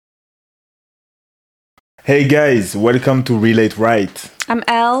Hey guys, welcome to Relate Right. I'm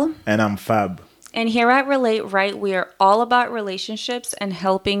Elle, And I'm Fab. and here at Relate Right, we are all about relationships and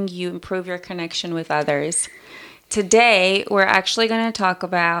helping you improve your connection with others. Today, we're actually going to talk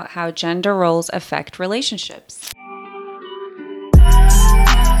about how gender roles affect relationships.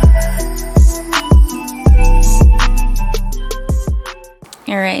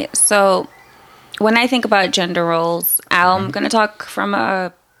 All right, so when I think about gender roles, I'm going to talk from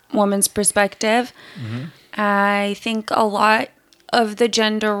a woman's perspective. I think a lot of the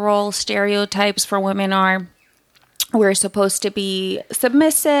gender role stereotypes for women are we're supposed to be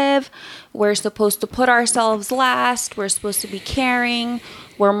submissive, we're supposed to put ourselves last, we're supposed to be caring,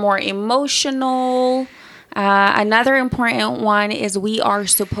 we're more emotional. Another important one is we are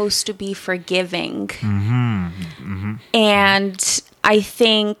supposed to be forgiving. And I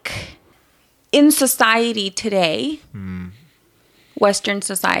think in society today, Western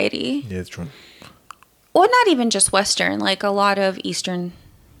society, Yeah, it's true. or not even just Western, like a lot of Eastern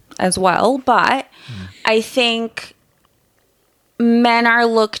as well, but I think men are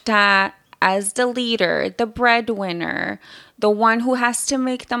looked at as the leader, the breadwinner, the one who has to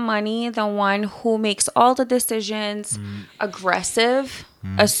make the money, the one who makes all the decisions, aggressive,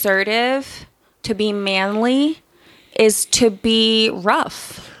 assertive, to be manly is to be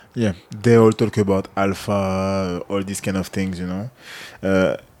rough. Yeah, they all talk about alpha, all these kind of things.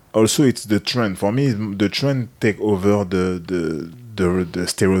 Also, it's the trend. For me, the trend take over the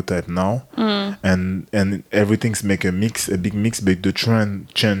stereotype now, and everything's make a big mix, but the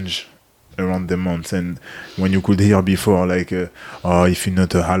trend change around the months. And when you could hear before, like, oh, if you're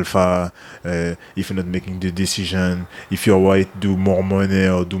not a alpha, if you're not making the decision, if you're white, do more money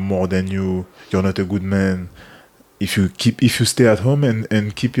or do more than you're not a good man. If you stay at home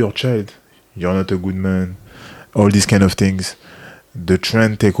and keep your child, you're not a good man. All these kind of things. The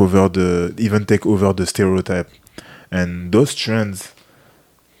trend take over the stereotype. And those trends,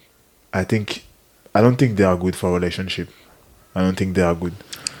 I don't think they are good for a relationship. I don't think they are good.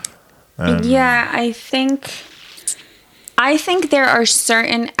 Yeah, I think there are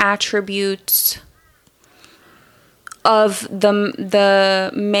certain attributes of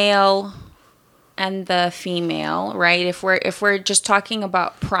the male and the female, right? If we're just talking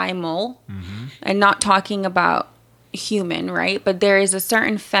about primal and not talking about human, right? But there is a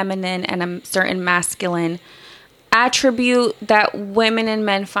certain feminine and a certain masculine attribute that women and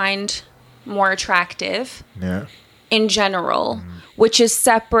men find more attractive Yeah. in general, which is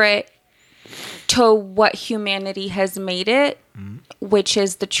separate to what humanity has made it, which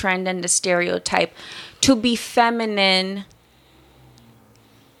is the trend and the stereotype. To be feminine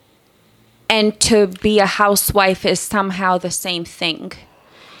and to be a housewife is somehow the same thing,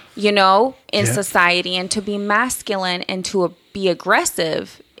 in Yeah. society. And to be masculine and to be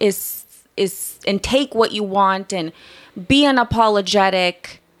aggressive is and take what you want and be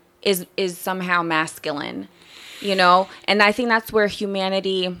unapologetic is somehow masculine, And I think that's where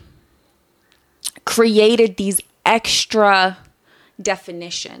humanity created these extra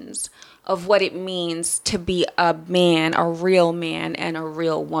definitions of what it means to be a man, a real man, and a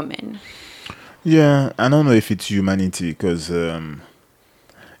real woman. Yeah, I don't know if it's humanity because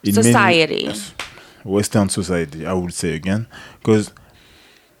Society. Western society, I would say again, because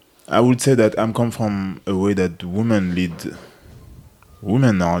I would say that I'm come from a way that women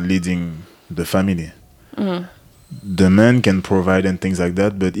are leading the family. The men can provide and things like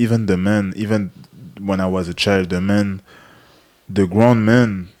that, but even the men, even when I was a child, the grown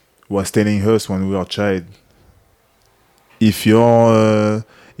man was telling us when we were a child, if your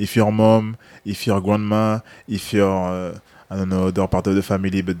mom, if your grandma, if your I don't know, they're part of the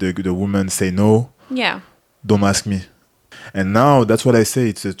family, but the woman say no, Yeah. don't ask me. And now that's what I say.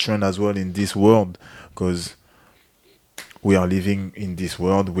 It's a trend as well in this world because we are living in this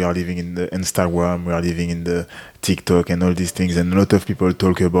world. We are living in the Instagram. We are living in the TikTok and all these things. And a lot of people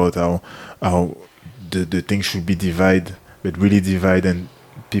talk about how the things should be divided, but really divide, and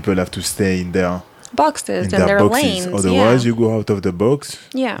people have to stay in their Boxes and their boxes. lanes. Otherwise, Yeah. you go out of the box.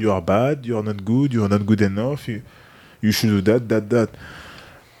 Yeah. You are bad. You are not good. You are not good enough. You should do that.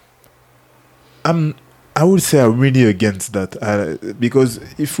 I would say I'm really against that because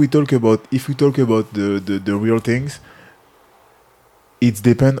if we talk about the real things, it's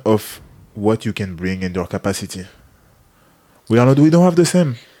depend of what you can bring and your capacity. We don't have the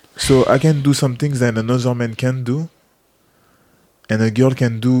same. So I can do some things that another man can do, and a girl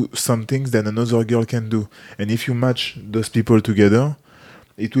can do some things that another girl can do. And if you match those people together,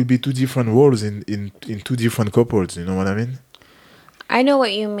 it will be two different roles in two different couples. You know what I mean? I know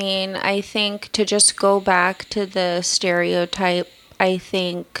what you mean. I think to just go back to the stereotype, I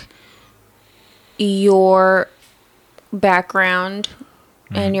think your background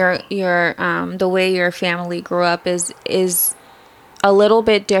and your the way your family grew up is a little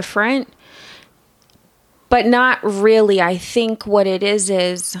bit different, but not really. I think what it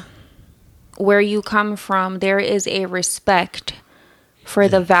is where you come from, there is a respect for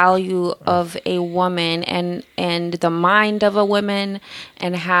the value of a woman and the mind of a woman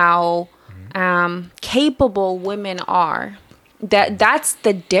and how capable women are. That's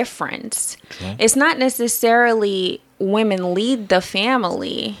the difference. True. It's not necessarily women lead the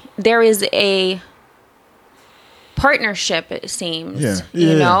family. There is a partnership, it seems,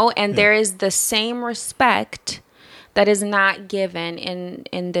 you know, and there is the same respect that is not given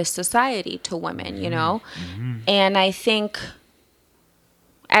in this society to women, you know. And I think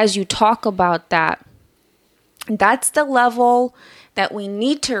as you talk about that, that's the level that we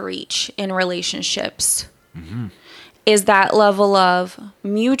need to reach in relationships, is that level of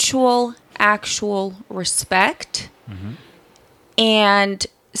mutual, actual respect and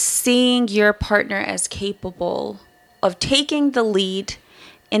seeing your partner as capable of taking the lead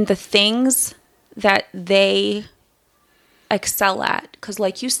in the things that they excel at. Because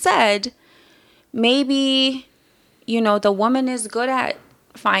like you said, maybe, you know, the woman is good at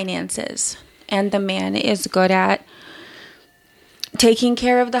finances and the man is good at taking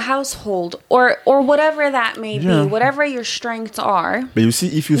care of the household or whatever that may be, whatever your strengths are. But you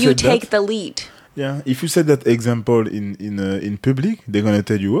see, if you take the lead. Yeah, if you set that example in public, they're gonna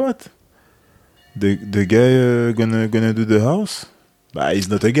tell you what the guy gonna do the house, but he's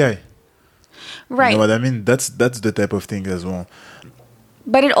not a guy. Right. You know what I mean? That's the type of thing as well.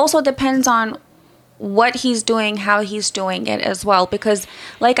 But it also depends on what he's doing, how he's doing it as well. Because,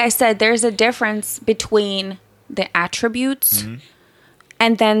 like I said, there's a difference between the attributes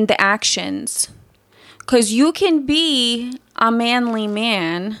and then the actions. Because you can be a manly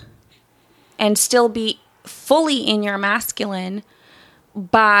man and still be fully in your masculine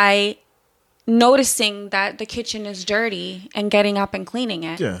by noticing that the kitchen is dirty and getting up and cleaning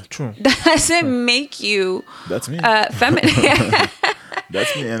it. Yeah, true. That doesn't make you That's me. Feminine.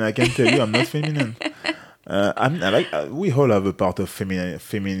 That's me, and I can tell you I'm not feminine. We all have a part of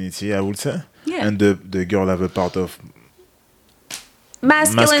femininity, I would say. Yeah. And the girl have a part of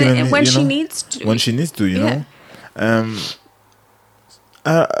masculine when she needs to. When she needs to, you know.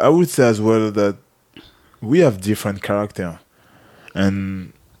 I would say as well that we have different character,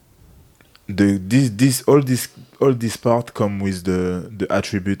 and all this part come with the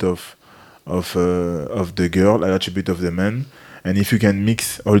attribute of the girl, attribute of the man, and if you can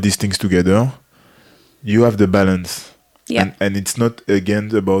mix all these things together, you have the balance. Yeah. And it's not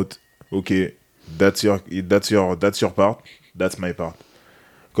again about okay, that's your part, that's my part.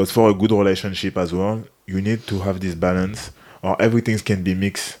 Because for a good relationship as well, you need to have this balance, or everything can be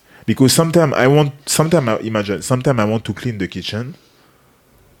mixed. Because sometimes I want to clean the kitchen,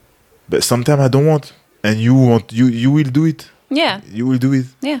 but sometimes I don't want, and you will do it. Yeah. You will do it.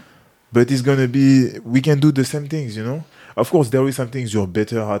 Yeah. But it's gonna be, we can do the same things, you know. Of course, there is some things you're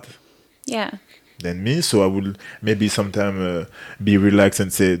better at. Yeah. Than me, so I will maybe sometime be relaxed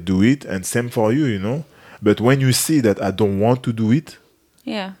and say do it, and same for you, you know. But when you see that I don't want to do it,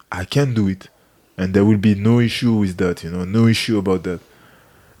 yeah, I can do it, and there will be no issue with that, you know, no issue about that,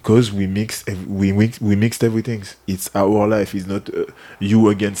 because we mixed everything. It's our life. It's not you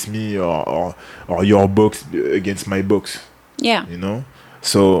against me or your box against my box. Yeah, you know.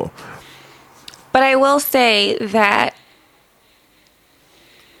 So, but I will say that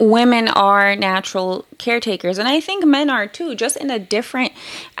women are natural caretakers, and I think men are too, just in a different,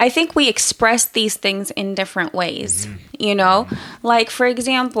 I think we express these things in different ways, you know? Like, for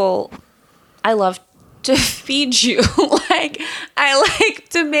example, I love to feed you. Like, I like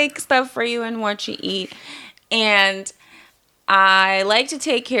to make stuff for you and what you eat, and I like to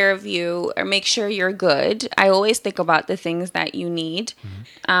take care of you or make sure you're good. I always think about the things that you need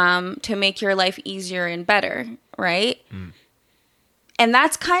to make your life easier and better, right? And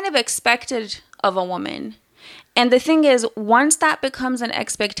that's kind of expected of a woman. And the thing is, once that becomes an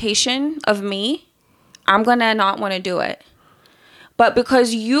expectation of me, I'm going to not want to do it. But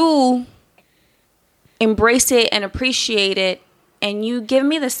because you embrace it and appreciate it, and you give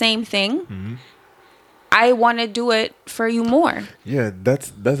me the same thing, I want to do it for you more. Yeah,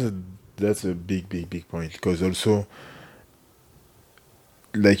 that's a big point. Because also,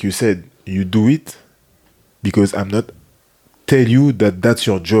 like you said, you do it because I'm not tell you that that's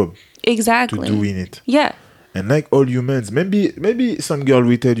your job. Exactly. To doing it. Yeah. And like all humans, maybe some girl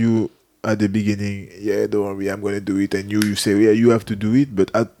will tell you at the beginning, yeah, don't worry, I'm gonna do it, and you say, yeah, you have to do it,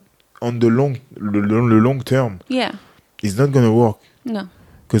 but on the long term, yeah, it's not gonna work. No.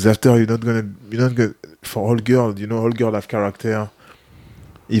 Because after you're not gonna, for all girls, all girls have character,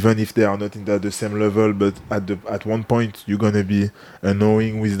 even if they are not in the same level, but at one point you're gonna be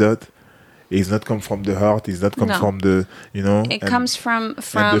annoying with that. It's not come from the heart. It's not come No. from the, It comes from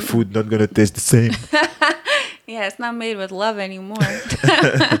and the food not gonna taste the same. Yeah, it's not made with love anymore.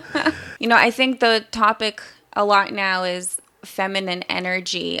 I think the topic a lot now is feminine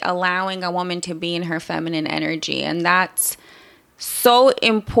energy, allowing a woman to be in her feminine energy. And that's so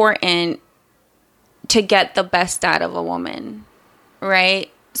important to get the best out of a woman, right?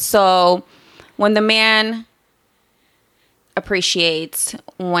 So when the man appreciates,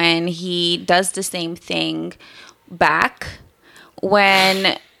 when he does the same thing back,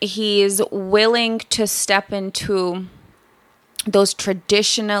 when he's willing to step into those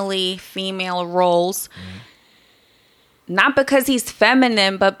traditionally female roles, not because he's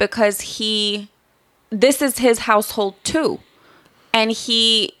feminine, but because this is his household too. And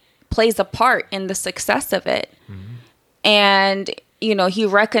he plays a part in the success of it. And, he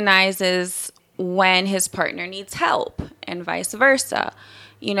recognizes when his partner needs help and vice versa.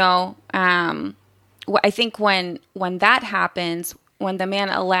 I think when that happens, when the man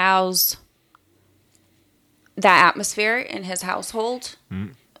allows that atmosphere in his household,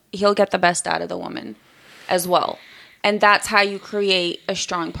 he'll get the best out of the woman as well. And that's how you create a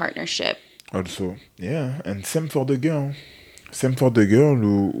strong partnership. Also, yeah, and same for the girl. Same for the girl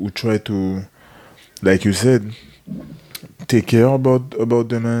who try to, like you said, take care about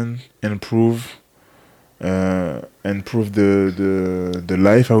the man, improve the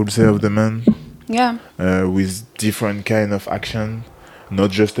life, I would say, of the man. Yeah. With different kind of action,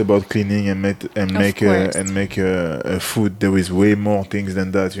 not just about cleaning and make a food. There is way more things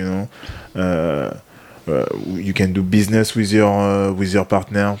than that, you can do business with your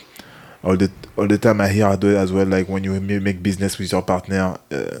partner. All the time I hear as well, like when you make business with your partner,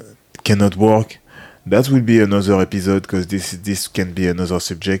 cannot work. That will be another episode, because this can be another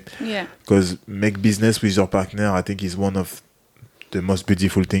subject. Yeah. Because make business with your partner, I think, is one of the most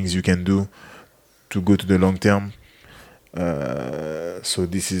beautiful things you can do to go to the long term. So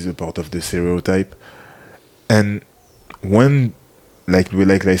this is a part of the stereotype. And when, like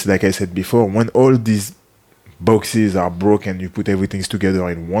I said before, when all these boxes are broken, you put everything together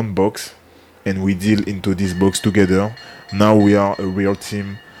in one box, and we deal into this box together. Now we are a real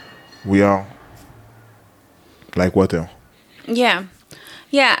team. We are like water. Yeah.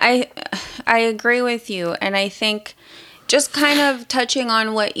 I agree with you. And I think, just kind of touching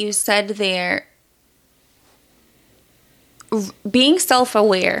on what you said there, being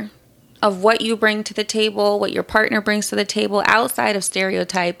self-aware of what you bring to the table, what your partner brings to the table outside of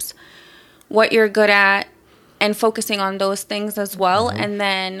stereotypes, what you're good at, and focusing on those things as well. And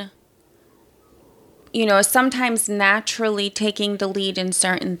then, sometimes naturally taking the lead in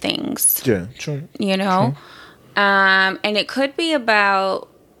certain things. Yeah, true. True. And it could be about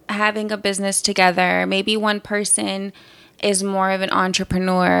having a business together. Maybe one person is more of an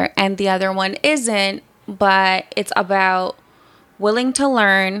entrepreneur and the other one isn't, but it's about willing to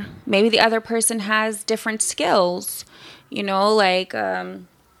learn. Maybe the other person has different skills,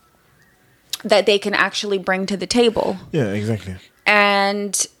 that they can actually bring to the table. Yeah, exactly.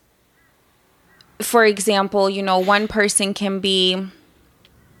 And for example, one person can be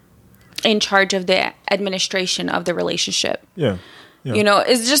in charge of the administration of the relationship. Yeah.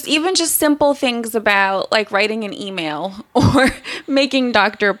 It's just simple things about like writing an email or making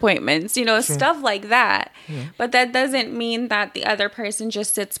doctor appointments, sure. Stuff like that. Yeah. But that doesn't mean that the other person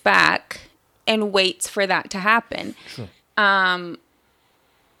just sits back and waits for that to happen. Sure.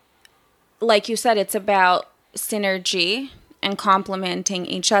 Like you said, it's about synergy and complementing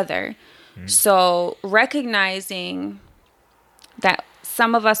each other. So recognizing that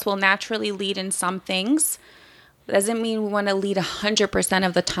some of us will naturally lead in some things doesn't mean we want to lead 100%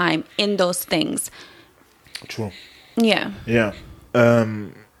 of the time in those things. True. Yeah. Yeah.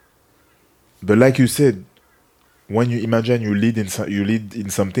 But like you said, when you imagine you lead in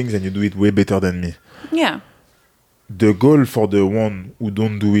some things and you do it way better than me. Yeah. The goal for the one who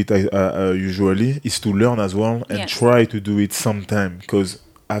don't do it usually is to learn as well and try to do it sometime. Because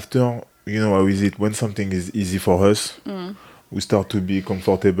after, how is it? When something is easy for us, we start to be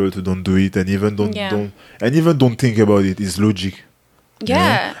comfortable to don't do it, and even don't think about it. It's logic.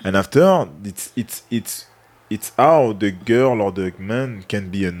 Yeah. And after, it's how the girl or the man can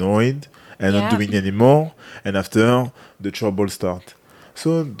be annoyed and not doing anymore, and after the trouble start.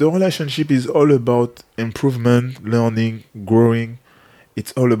 So the relationship is all about improvement, learning, growing.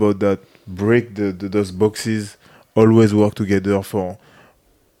 It's all about that. Break those boxes. Always work together for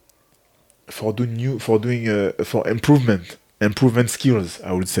improvement. improvement skills,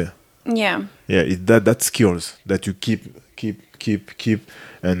 I would say. Yeah. Yeah, that skills that you keep,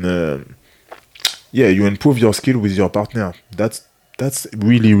 and yeah, you improve your skill with your partner. That's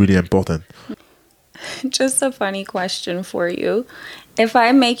really really important. Just a funny question for you. If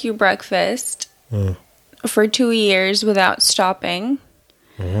I make you breakfast for 2 years without stopping,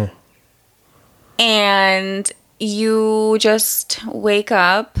 and you just wake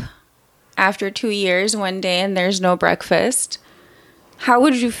up after 2 years one day and there's no breakfast, how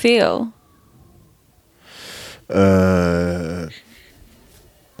would you feel?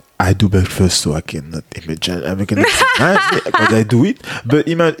 I do breakfast, so I cannot imagine. I cannot imagine because I do it. But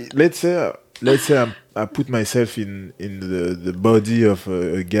let's say I put myself in the body of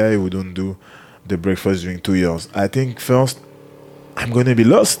a guy who don't do the breakfast during 2 years. I think first I'm gonna be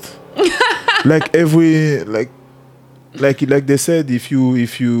lost. Like like they said, if you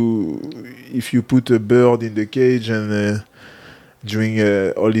put a bird in the cage and during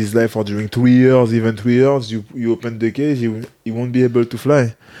all his life or during 3 years, even 3 years, you open the cage, he won't be able to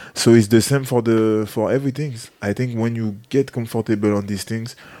fly. So it's the same for everything. I think when you get comfortable on these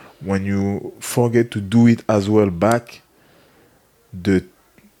things, when you forget to do it as well back, the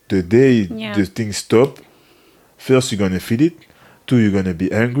day the things stop, first you're gonna feel it, two you're gonna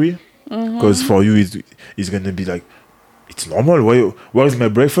be angry, because for you it's gonna be like, it's normal. Where is my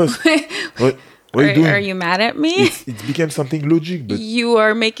breakfast? What are you doing? Are you mad at me? It became something logic, but you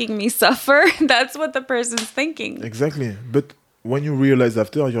are making me suffer. That's what the person's thinking. Exactly. But when you realize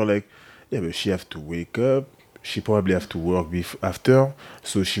after, you're like, yeah, but she have to wake up. She probably have to work after.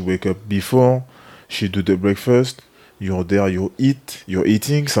 So she wake up before. She do the breakfast. You're there. You eat. You're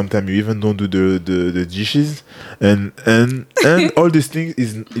eating. Sometimes you even don't do the dishes. And all these things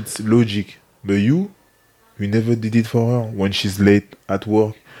it's logic. But you never did it for her when she's late at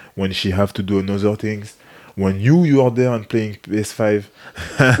work. When she have to do another things, when you are there and playing PS5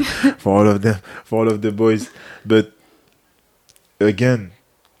 for all of the boys, but again,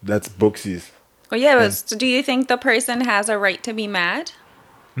 that's boxes. Well, yeah, but do you think the person has a right to be mad?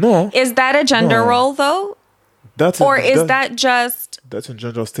 No. Is that a gender role though? That's a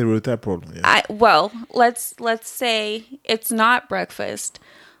gender stereotype problem. Yeah. Let's say it's not breakfast.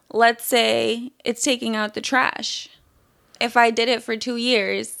 Let's say it's taking out the trash. If I did it for 2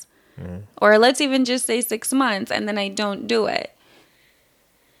 years, or let's even just say 6 months, and then I don't do it,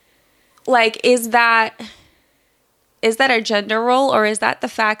 like, is that a gender role, or is that the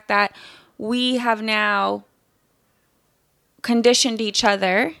fact that we have now conditioned each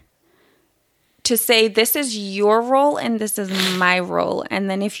other to say this is your role and this is my role, and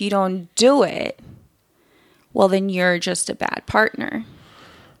then if you don't do it, well, then you're just a bad partner?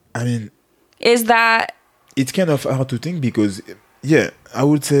 I mean, is that... It's kind of hard to think because, yeah, I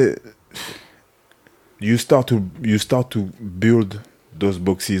would say you start to build those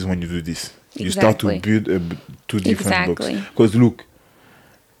boxes when you do this. Exactly. You start to build two different boxes. Because look,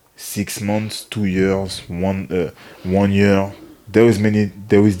 6 months, 2 years, 1 year, there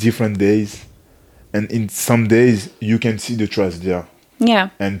is different days, and in some days you can see the trash there.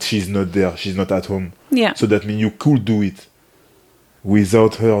 Yeah. And she's not there. She's not at home. Yeah. So that means you could do it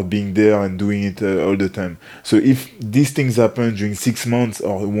without her being there and doing it all the time. So if these things happen during 6 months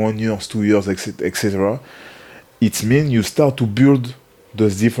or 1 year, 2 years, etc., it means you start to build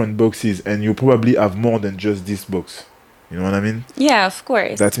those different boxes, and you probably have more than just this box. You know what I mean? Yeah, of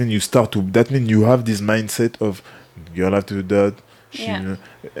course. That means you have this mindset of girl have to do that,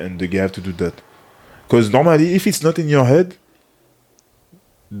 and the guy have to do that. Because normally, if it's not in your head,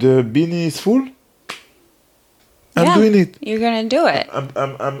 the bin is full. I'm doing it. You're gonna do it.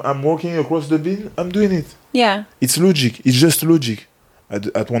 I'm walking across the bin. I'm doing it. Yeah. It's logic. It's just logic.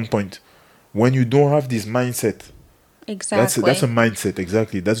 At one point, when you don't have this mindset. Exactly. That's a mindset.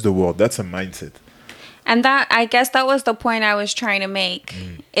 Exactly. That's the word. That's a mindset. And I guess that was the point I was trying to make,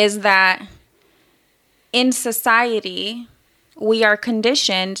 is that in society, we are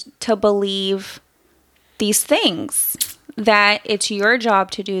conditioned to believe these things, that it's your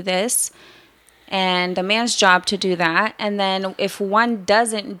job to do this and the man's job to do that. And then if one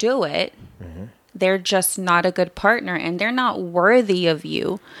doesn't do it, they're just not a good partner and they're not worthy of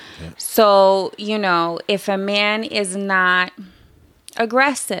you. Yeah. So, if a man is not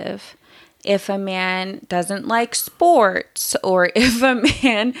aggressive, if a man doesn't like sports, or if a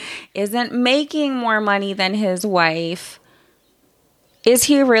man isn't making more money than his wife, is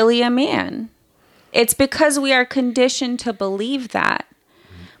he really a man? It's because we are conditioned to believe that.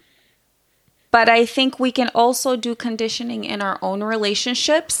 But I think we can also do conditioning in our own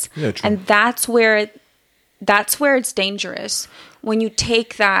relationships. Yeah, true. And that's where it's dangerous. When you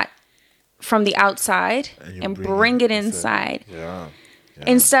take that from the outside you and bring it inside. Yeah.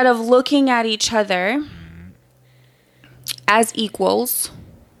 Instead of looking at each other as equals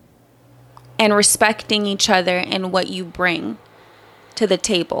and respecting each other and what you bring to the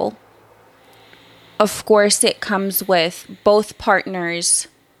table. Of course, it comes with both partners.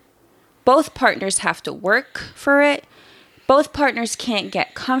 Both partners have to work for it. Both partners can't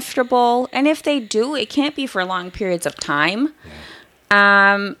get comfortable. And if they do, it can't be for long periods of time.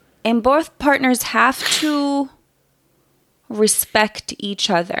 And both partners have to respect each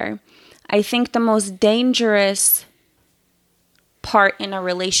other. I think the most dangerous part in a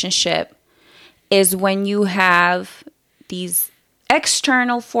relationship is when you have these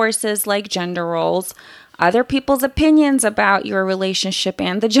external forces like gender roles, other people's opinions about your relationship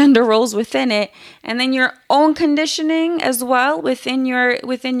and the gender roles within it, and then your own conditioning as well within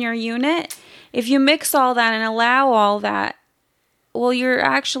your unit. If you mix all that and allow all that, well, you're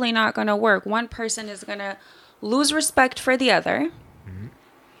actually not going to work. One person is going to lose respect for the other. Mm-hmm.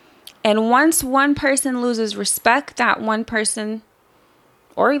 And once one person loses respect, that one person,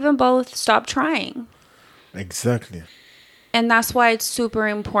 or even both, stop trying. Exactly. And that's why it's super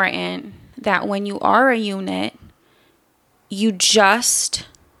important that when you are a unit, you just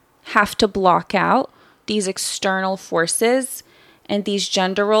have to block out these external forces and these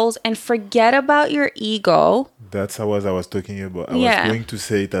gender roles and forget about your ego. That's what I was talking about. I was going to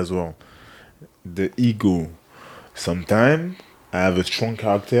say it as well. The ego. Sometimes I have a strong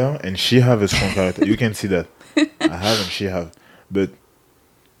character and she have a strong character. You can see that. I have and she have. But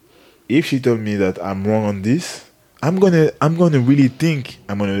if she told me that I'm wrong on this, I'm gonna really think.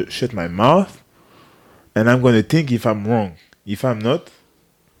 I'm gonna shut my mouth and I'm gonna think if I'm wrong. If I'm not,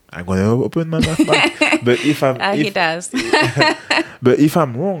 I'm gonna open my mouth back. But if I'm he does. But if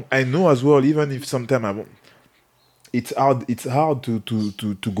I'm wrong, I know as well, even if sometimes I'm wrong, it's hard to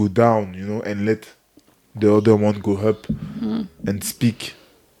go down, and let the other one go up and speak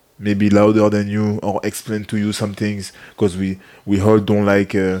maybe louder than you or explain to you some things, because we all don't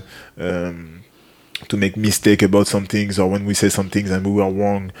like to make mistake about some things, or when we say some things and we were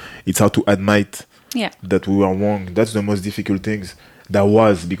wrong, it's hard to admit that we were wrong. That's the most difficult things. That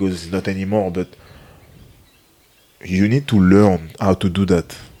was, because it's not anymore, but you need to learn how to do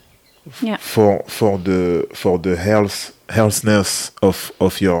that. Yeah. For the healthness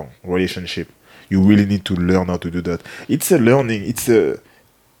of your relationship, you really need to learn how to do that. It's a learning. It's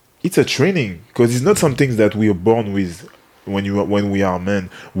a training, because it's not something that we are born with when we are men.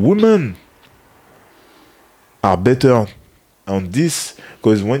 Women are better on this,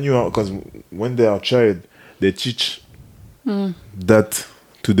 because when they are child, they teach that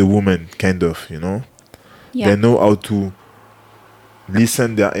to the woman, kind of, Yeah. They know how to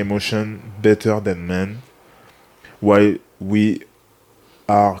listen their emotion better than men, while we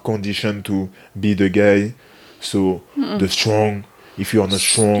are conditioned to be the guy. So the strong. If you are not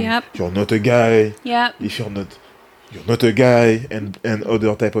strong, you're not a guy. Yep. If you're not a guy, and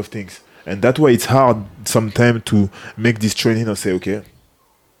other type of things. And that's why it's hard sometimes to make this training and say, okay,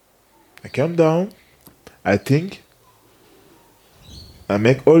 I calm down, I think, I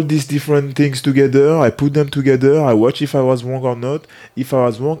make all these different things together, I put them together, I watch if I was wrong or not. If I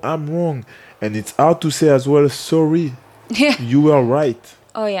was wrong, I'm wrong. And it's hard to say as well, sorry, you were right.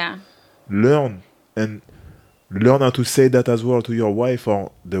 Oh, yeah. Learn how to say that as well to your wife,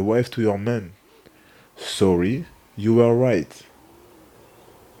 or the wife to your man. Sorry, you were right.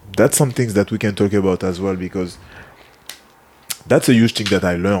 That's some things that we can talk about as well, because that's a huge thing that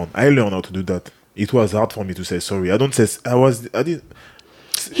I learned. I learned how to do that. It was hard for me to say sorry. I didn't.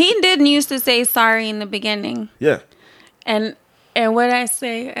 He didn't used to say sorry in the beginning. Yeah. And what I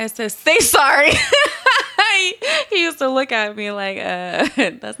said, say sorry. He used to look at me like,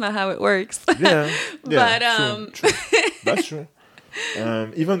 that's not how it works. Yeah. But true. That's true.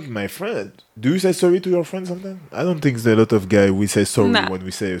 Even my friend, do you say sorry to your friend sometimes? I don't think there's a lot of guys we say sorry when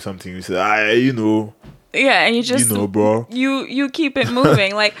we say something. We say, Yeah, and you just, bro. You keep it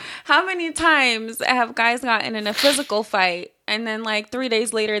moving. Like, how many times have guys gotten in a physical fight and then like 3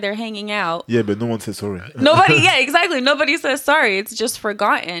 days later they're hanging out? Yeah, but no one says sorry. Exactly. Nobody says sorry. It's just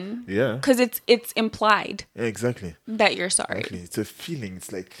forgotten. Yeah. Because it's implied. Yeah, exactly. That you're sorry. Exactly. It's a feeling.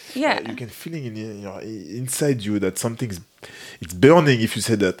 It's like, you can feel it inside you that it's burning if you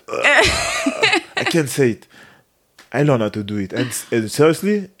say that. I can't say it. I learned how to do it, and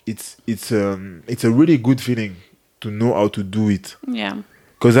seriously, it's a really good feeling to know how to do it. Yeah.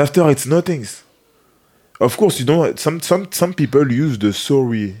 Because after it's nothings. Of course, you don't. Some people use the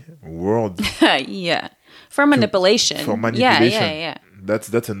sorry word. Yeah. For manipulation. For manipulation. Yeah.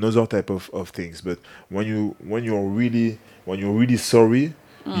 That's another type of things. But when you're really sorry,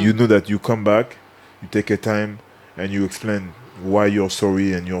 You know that you come back, you take a time, and you explain why you're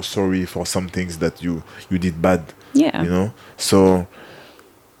sorry, and you're sorry for some things that you did bad. Yeah. You know, so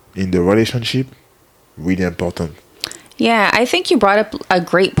in the relationship, really important. Yeah, I think you brought up a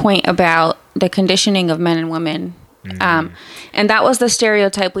great point about the conditioning of men and women. And that was the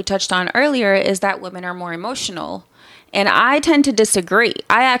stereotype we touched on earlier, is that women are more emotional. And I tend to disagree.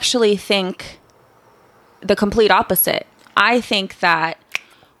 I actually think the complete opposite. I think that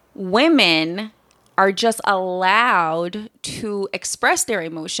women are just allowed to express their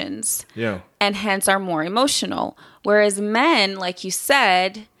emotions. Yeah. And hence are more emotional. Whereas men, like you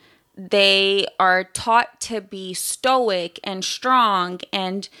said, they are taught to be stoic and strong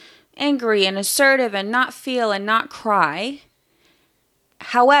and angry and assertive and not feel and not cry.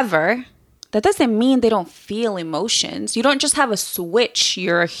 However, that doesn't mean they don't feel emotions. You don't just have a switch.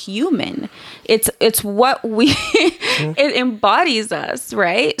 You're a human. It's what we it embodies us,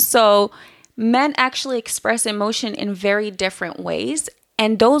 right? So men actually express emotion in very different ways,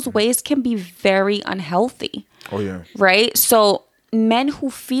 and those ways can be very unhealthy. Oh yeah. Right? So men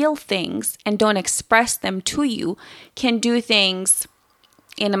who feel things and don't express them to you can do things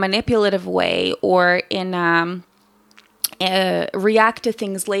in a manipulative way, or in react to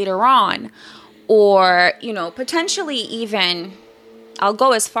things later on, or, you know, potentially even, I'll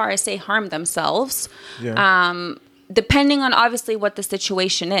go as far as say, harm themselves, depending on obviously what the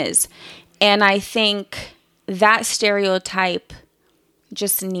situation is. And I think that stereotype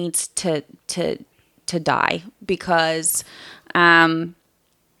just needs to die, because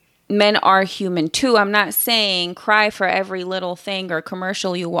men are human too. I'm not saying cry for every little thing or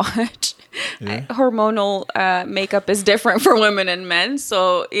commercial you watch. Yeah. Hormonal makeup is different for women and men.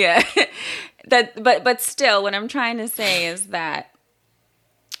 So yeah, but still, what I'm trying to say is that,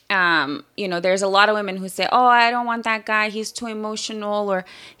 you know, there's a lot of women who say, oh, I don't want that guy, he's too emotional, or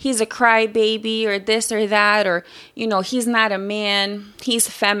he's a crybaby, or this or that, or, you know, he's not a man, he's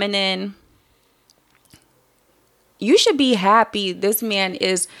feminine. You should be happy this man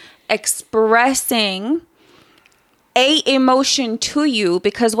is expressing a emotion to you,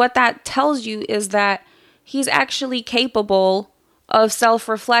 because what that tells you is that he's actually capable of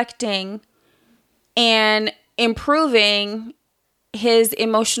self-reflecting and improving his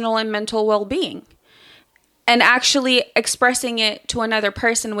emotional and mental well-being, and actually expressing it to another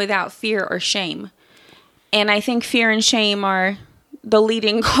person without fear or shame. And I think fear and shame are the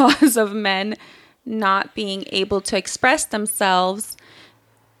leading cause of men not being able to express themselves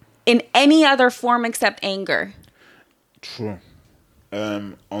in any other form except anger. True.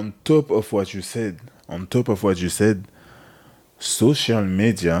 On top of what you said, social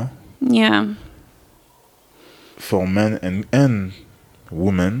media, yeah, for men and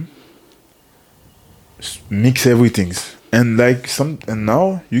women, mix everything. And and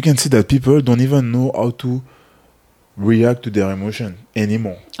now you can see that people don't even know how to react to their emotion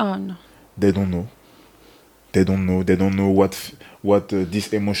anymore. Oh no. They don't know. They don't know what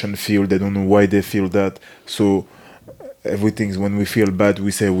this emotion feel. They don't know why they feel that. So everything's, when we feel bad,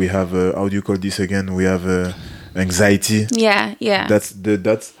 we say we have how do you call this again? We have anxiety. Yeah.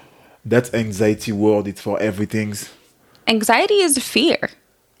 That's anxiety word. It's for everything. Anxiety is fear.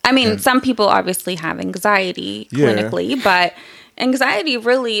 I mean, some people obviously have anxiety clinically, but anxiety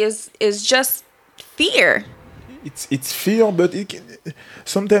really is just fear. It's fear, but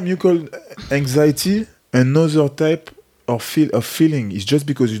sometimes you call anxiety another type of feeling. It's just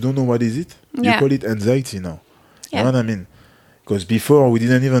because you don't know what is it. You call it anxiety now. Yeah. You know what I mean? Because before we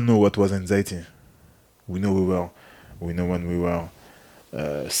didn't even know what was anxiety. We know when we were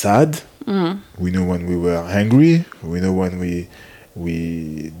sad. Mm-hmm. We know when we were angry. We know when we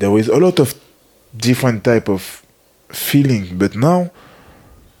there was a lot of different type of feeling. But now,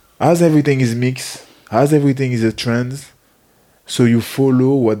 as everything is mixed, as everything is a trend, so you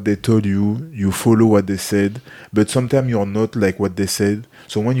follow what they told you, you follow what they said, but sometimes you're not like what they said.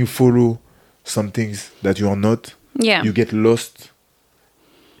 So when you follow some things that you are not, you get lost.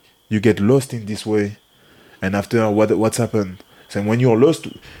 You get lost in this way. And after, what's happened? So when you're lost,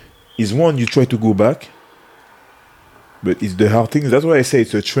 is one, you try to go back, but it's the hard thing. That's why I say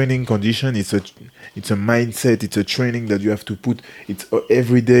it's a training condition. It's a mindset. It's a training that you have to put. It's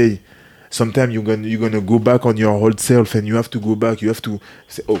every day. Sometimes you're gonna go back on your old self, and you have to go back. You have to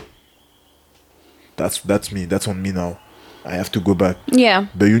say, "Oh, that's me. That's on me now. I have to go back." Yeah.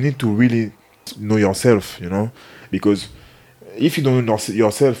 But you need to really know yourself, because if you don't know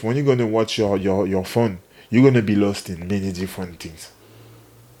yourself, when you're gonna watch your phone, you're gonna be lost in many different things.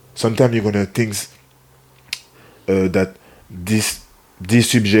 Sometimes you're gonna think that this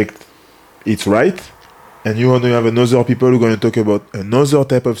subject it's right, And you want to have another people who are going to talk about another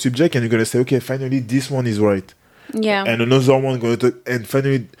type of subject, and you're going to say, okay, finally this one is right. Yeah. And another one going to talk, and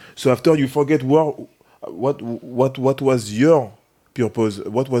finally, so after you forget what was your purpose,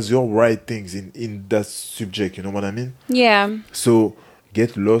 what was your right things in that subject, you know what I mean? Yeah. So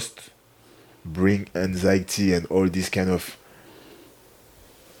get lost, bring anxiety and all this kind of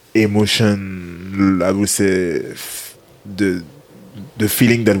emotion, I would say, the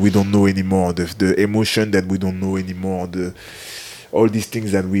feeling that we don't know anymore, the emotion that we don't know anymore, all these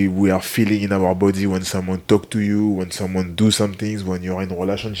things that we are feeling in our body when someone talk to you, when someone do some things, when you're in a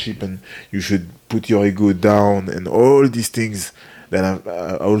relationship and you should put your ego down, and all these things that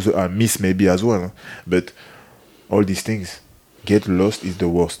I miss maybe as well. But all these things, get lost is the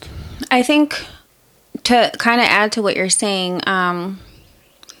worst. I think to kind of add to what you're saying,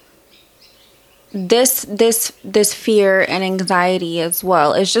 this fear and anxiety as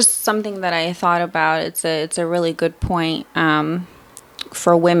well is just something that I thought about. It's a really good point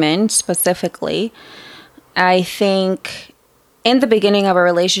for women specifically. I think in the beginning of a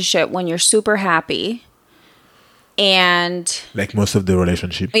relationship, when you're super happy and like most of the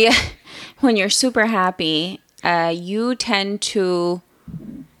relationship, yeah, when you're super happy, you tend to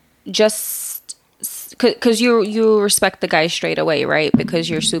just because you respect the guy straight away, right? Because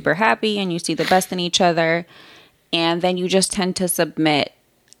you're super happy and you see the best in each other, and then you just tend to submit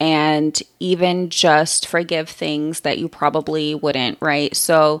and even just forgive things that you probably wouldn't, right?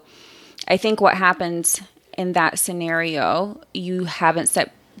 So I think what happens in that scenario, you haven't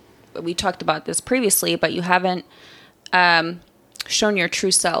set, we talked about this previously, but you haven't shown your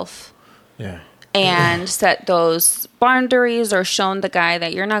true self. Yeah. And set those boundaries or shown the guy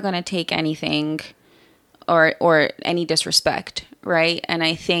that you're not going to take anything or any disrespect, right? And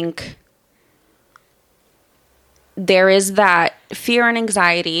I think there is that fear and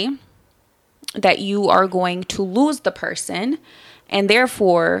anxiety that you are going to lose the person, and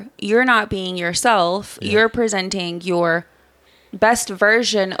therefore you're not being yourself. Yeah. You're presenting your best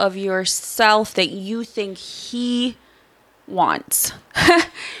version of yourself that you think he wants.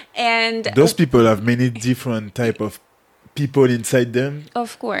 And those people have many different type of people inside them.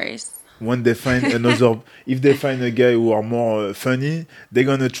 Of course. When they find another, if they find a guy who are more funny, they're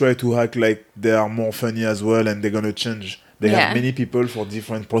gonna try to act like they are more funny as well, and they're gonna change. They have many people for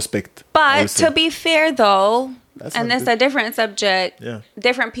different prospects. But also, to be fair, though, and that's a different subject. Yeah.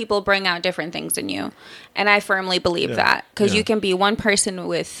 Different people bring out different things in you, and I firmly believe that, because you can be one person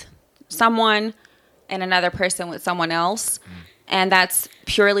with someone and another person with someone else, and that's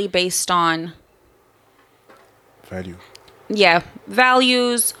purely based on value. Yeah,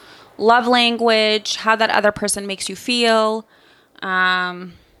 values, love language, how that other person makes you feel,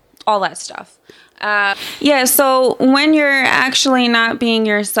 all that stuff. So when you're actually not being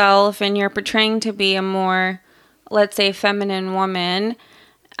yourself and you're portraying to be a more, let's say, feminine woman,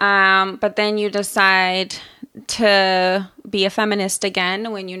 but then you decide to be a feminist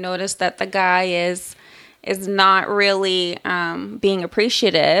again when you notice that the guy is not really being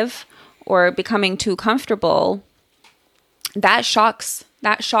appreciative or becoming too comfortable, that shocks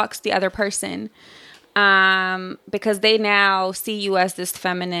the other person, because they now see you as this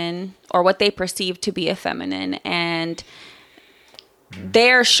feminine, or what they perceive to be a feminine, and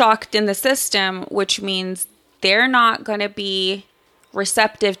they're shocked in the system, which means they're not going to be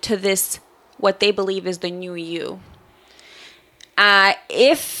receptive to this, what they believe is the new you.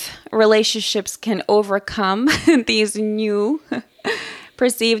 If relationships can overcome these new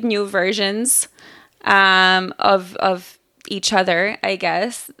perceived new versions of each other, I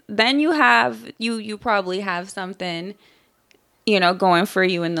guess, then you probably have something, going for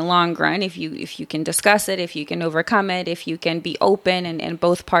you in the long run, if you can discuss it, if you can overcome it, if you can be open and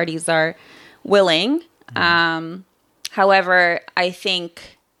both parties are willing. However, I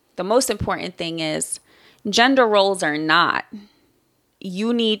think the most important thing is gender roles are not.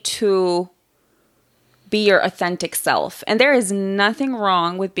 You need to be your authentic self. And there is nothing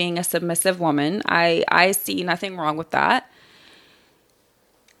wrong with being a submissive woman. I see nothing wrong with that.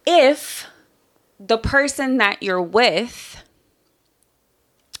 If the person that you're with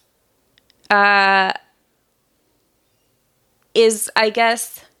is, I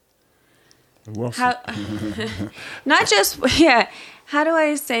guess, not just, how do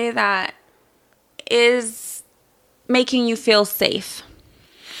I say that, is making you feel safe.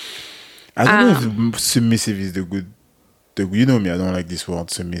 I don't know if submissive is the good, you know me, I don't like this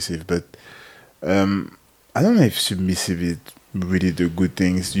word submissive, but I don't know if submissive is really the good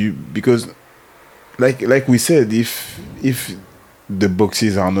things, because like we said, if the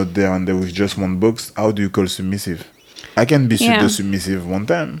boxes are not there and there was just one box, how do you call submissive? I can be the submissive one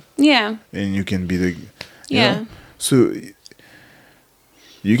time, and you can be You Yeah. know? So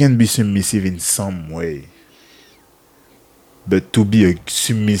you can be submissive in some way, but to be a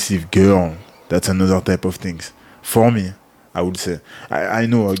submissive girl, that's another type of things. For me, I would say. I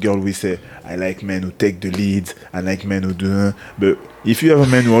know a girl will say, I like men who take the lead, I like men who do. But if you have a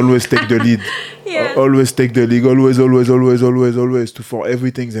man who always take the lead, Yeah. always take the lead, always to for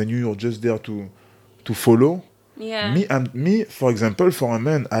everything, and you're just there to follow. Yeah. Me, for example, for a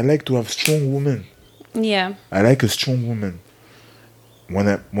man, I like to have strong women. Yeah. I like a strong woman.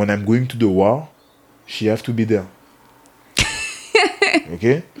 When I'm going to the war, she have to be there.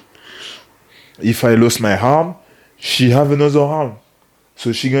 Okay? If I lost my arm, she have another arm.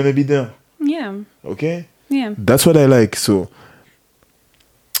 So she gonna be there. Yeah. Okay? Yeah. That's what I like. So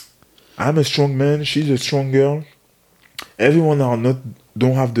I'm a strong man, she's a strong girl. Everyone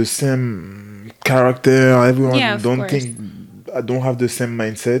don't have the same character. Everyone Yeah, of don't course. don't have the same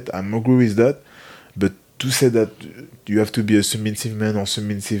mindset. I'm agree with that. But to say that you have to be a submissive man or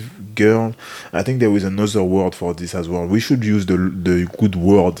submissive girl, I think there is another word for this as well. We should use the good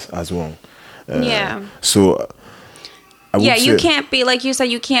word as well. Yeah. So I would Yeah, you say- can't be, like you said,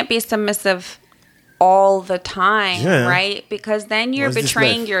 you can't be submissive all the time, Yeah. right? Because then you're What's this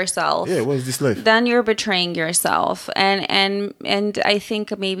betraying life? yourself. Yeah, what is this life? Then you're betraying yourself. And I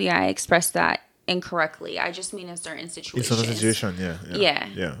think maybe I expressed that incorrectly. I just mean in certain It's situations. a situation, yeah. Yeah.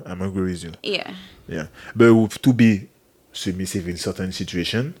 Yeah, I'm agree with you. Yeah. Yeah, but to be submissive in certain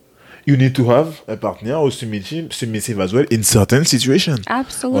situation, you need to have a partner who's submissive as well in certain situation.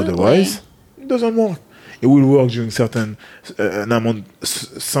 Absolutely. Otherwise, it doesn't work. It will work during certain an amount,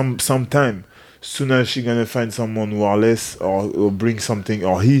 some time. Soon as she gonna find someone who are less or bring something,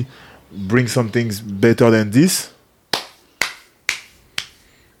 or he bring something better than this,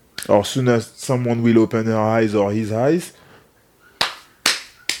 or soon as someone will open her eyes or his eyes,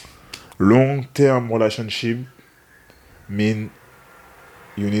 long-term relationship mean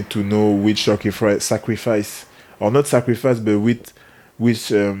you need to know which sacrifice or not sacrifice, but which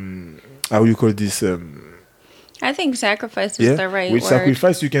how you call this I think sacrifice is the right which word.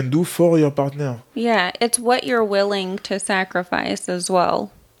 sacrifice you can do for your partner. Yeah, it's what you're willing to sacrifice as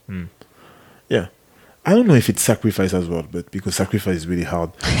well. Yeah, I don't know if it's sacrifice as well, but because sacrifice is really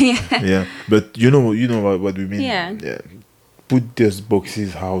hard. Yeah. Yeah, but you know what we mean. Yeah. Put these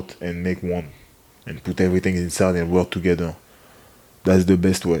boxes out and make one, and put everything inside and work together. That's the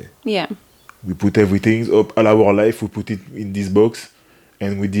best way. Yeah. We put everything up all our life. We put it in this box,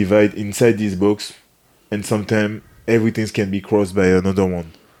 and we divide inside this box. And sometimes everything can be crossed by another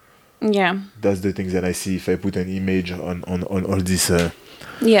one. Yeah. That's the things that I see if I put an image on all these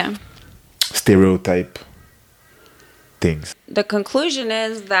Yeah. stereotype things. The conclusion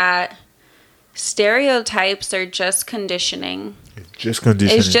is that stereotypes are just conditioning. It's just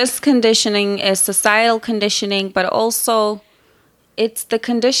conditioning. It's just conditioning, it's societal conditioning, but also it's the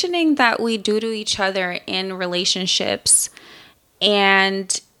conditioning that we do to each other in relationships.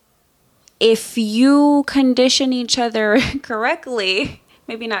 And if you condition each other correctly,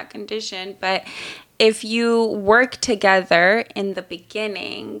 maybe not condition, but if you work together in the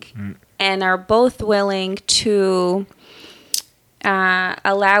beginning and are both willing to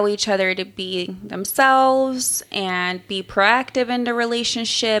allow each other to be themselves and be proactive in the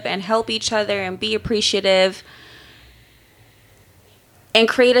relationship and help each other and be appreciative and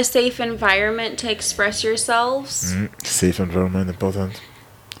create a safe environment to express yourselves, Safe environment, important.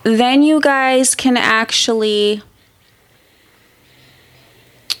 then you guys can actually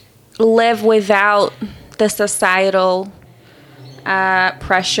live without the societal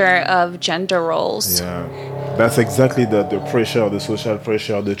pressure of gender roles. Yeah, that's exactly the pressure, the social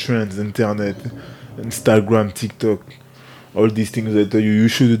pressure, the trends, internet, Instagram, TikTok, all these things that tell you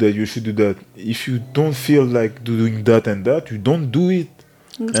should do that, you should do that. If you don't feel like doing that and that, you don't do it,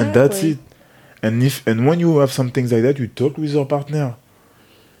 and that's Exactly. it. And when you have some things like that, you talk with your partner,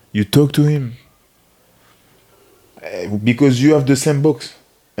 you talk to him, because you have the same box,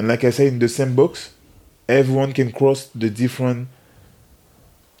 and like I said, in the same box, everyone can cross the different.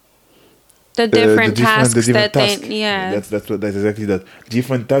 The different the tasks different that they, tasks. yeah. That's exactly that.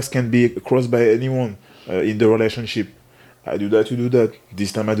 Different tasks can be crossed by anyone in the relationship. I do that, you do that.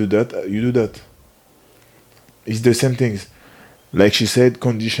 This time I do that, you do that. It's the same things. Like she said,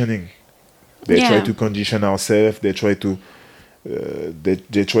 conditioning. They Yeah. try to condition ourselves. They try to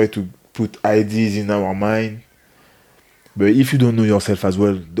they try to put ideas in our mind. But if you don't know yourself as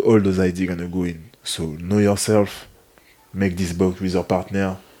well, all those ideas gonna go in. So know yourself. Make this box with your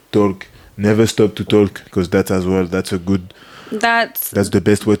partner. Talk. Never stop to talk, because that's That's the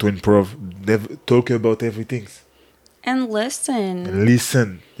best way to improve. Never talk about everything. And listen. And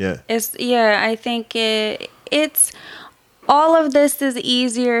listen. Yeah. I think it's all of this is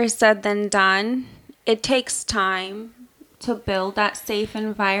easier said than done. It takes time to build that safe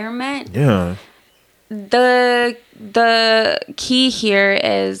environment. Yeah. The key here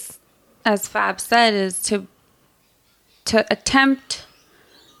is, as Fab said, is to attempt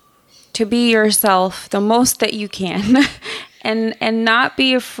to be yourself the most that you can and not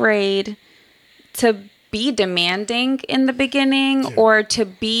be afraid to be demanding in the beginning or to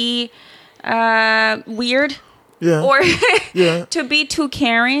be weird or to be too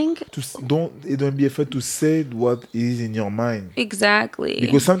caring. Don't be afraid to say what is in your mind. Exactly.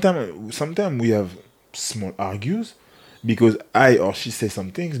 Because sometimes we have small argues because I or she say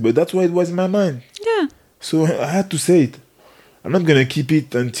some things, but that's why it was in my mind. Yeah. So I had to say it. I'm not gonna keep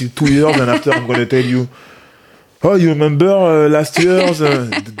it until 2 years and after I'm gonna tell you, oh, you remember last year's?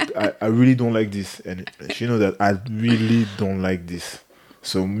 I really don't like this, and she knows that I really don't like this.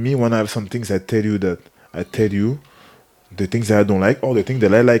 So me, when I have some things, I tell you the things that I don't like or the things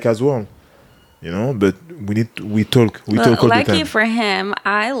that I like as well. You know, but we talk all the time. Lucky for him,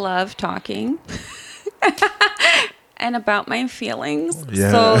 I love talking and about my feelings.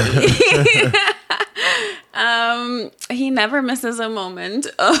 Yeah. So he never misses a moment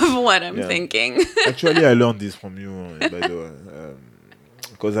of what I'm thinking. Actually, I learned this from you, by the way,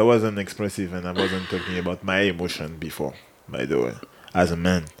 because I wasn't expressive and I wasn't talking about my emotion before, by the way, as a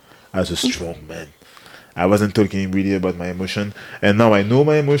man, as a strong man. I wasn't talking really about my emotion, and now I know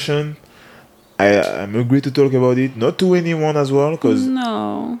my emotion. I'm agree to talk about it, not to anyone as well, because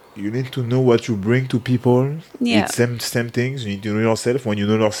you need to know what you bring to people. Yeah. It's same things. You need to know yourself. When you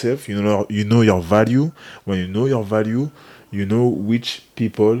know yourself, you know your value. When you know your value, you know which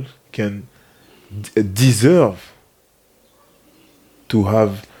people can deserve to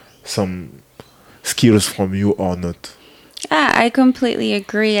have some skills from you or not. I completely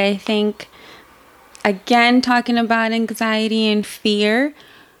agree. I think, again, talking about anxiety and fear,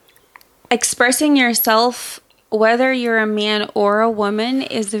 expressing yourself, whether you're a man or a woman,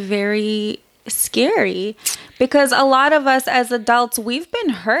 is very scary because a lot of us as adults, we've been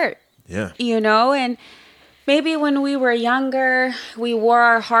hurt. Yeah. You know, and maybe when we were younger, we wore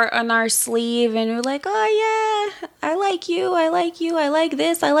our heart on our sleeve and we were like, oh yeah, I like you, I like you, I like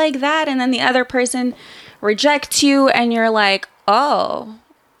this, I like that. And then the other person rejects you and you're like, oh,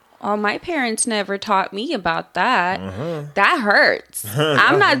 my parents never taught me about that. That hurts.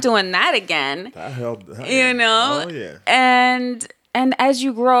 I'm not doing that again. That helped. You know? Oh, yeah. And as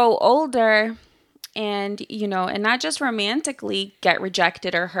you grow older and, you know, and not just romantically get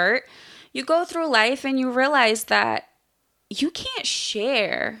rejected or hurt, you go through life and you realize that you can't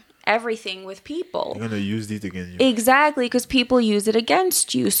share everything with people. You're going to use it against you. Exactly, because people use it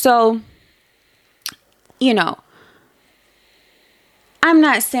against you. So, you know, I'm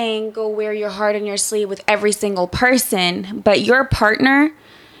not saying go wear your heart on your sleeve with every single person, but your partner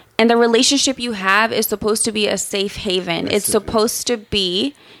and the relationship you have is supposed to be a safe haven. It's supposed to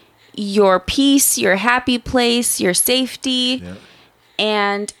be your peace, your happy place, your safety. Yeah.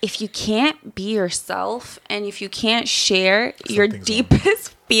 And if you can't be yourself and if you can't share your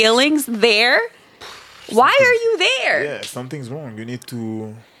deepest feelings there, why are you there? Yeah, something's wrong. You need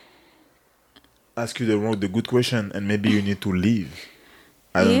to ask you the good question and maybe you need to leave.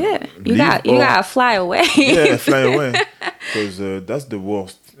 You gotta fly away. Yeah, fly away. Because that's the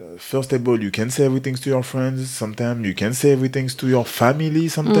worst. First of all, you can say everything to your friends. Sometimes you can say everything to your family.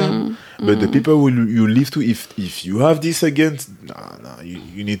 Sometimes, but the people you live to, if you have this against,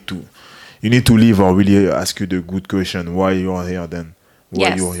 you need to leave or really ask you the good question. Why you are here then?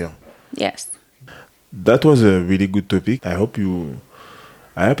 Why you are here? Yes. That was a really good topic. I hope you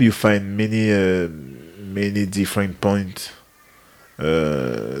find many different points.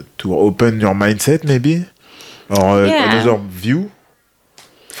 To open your mindset maybe or another view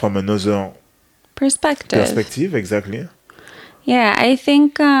from another perspective. Exactly. Yeah, I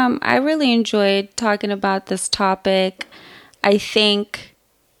think I really enjoyed talking about this topic. I think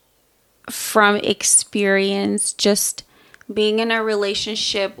from experience, just being in a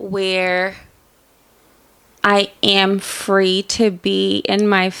relationship where I am free to be in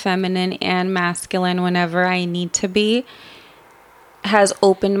my feminine and masculine whenever I need to be has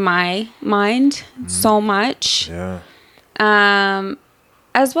opened my mind so much. Yeah.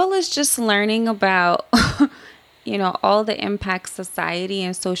 As well as just learning about, you know, all the impacts society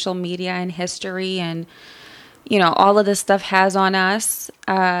and social media and history and, you know, all of this stuff has on us,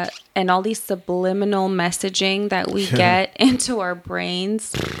 and all these subliminal messaging that we get into our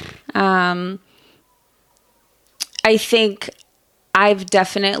brains. I think I've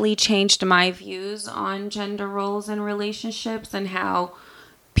definitely changed my views on gender roles in relationships and how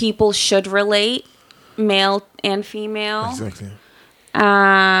people should relate, male and female. Exactly.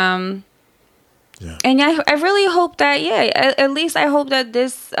 Um, Yeah. And I really hope that, at least I hope that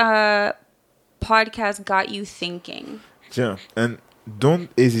this podcast got you thinking. Yeah, and don't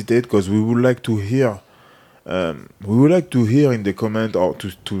hesitate, because we would like to hear. We would like to hear in the comment, or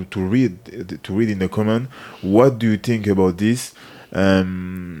to read in the comment, what do you think about this.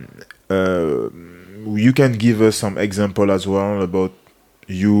 You can give us some example as well about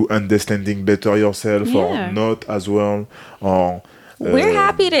you understanding better yourself, Yeah. or not as well, or We're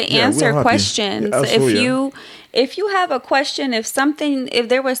happy to answer we're happy. questions. Yeah, also, If you have a question, if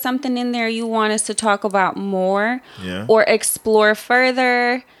there was something in there you want us to talk about more, Yeah. or explore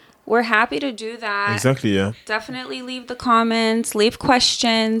further, we're happy to do that. Exactly, yeah. Definitely leave the comments, leave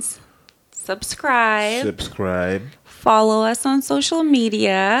questions, subscribe, follow us on social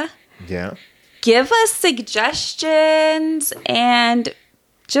media, Yeah. give us suggestions, and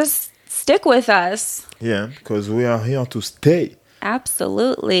just stick with us. Yeah, because we are here to stay.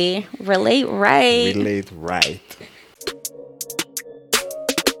 Absolutely. Relate right. Relate right.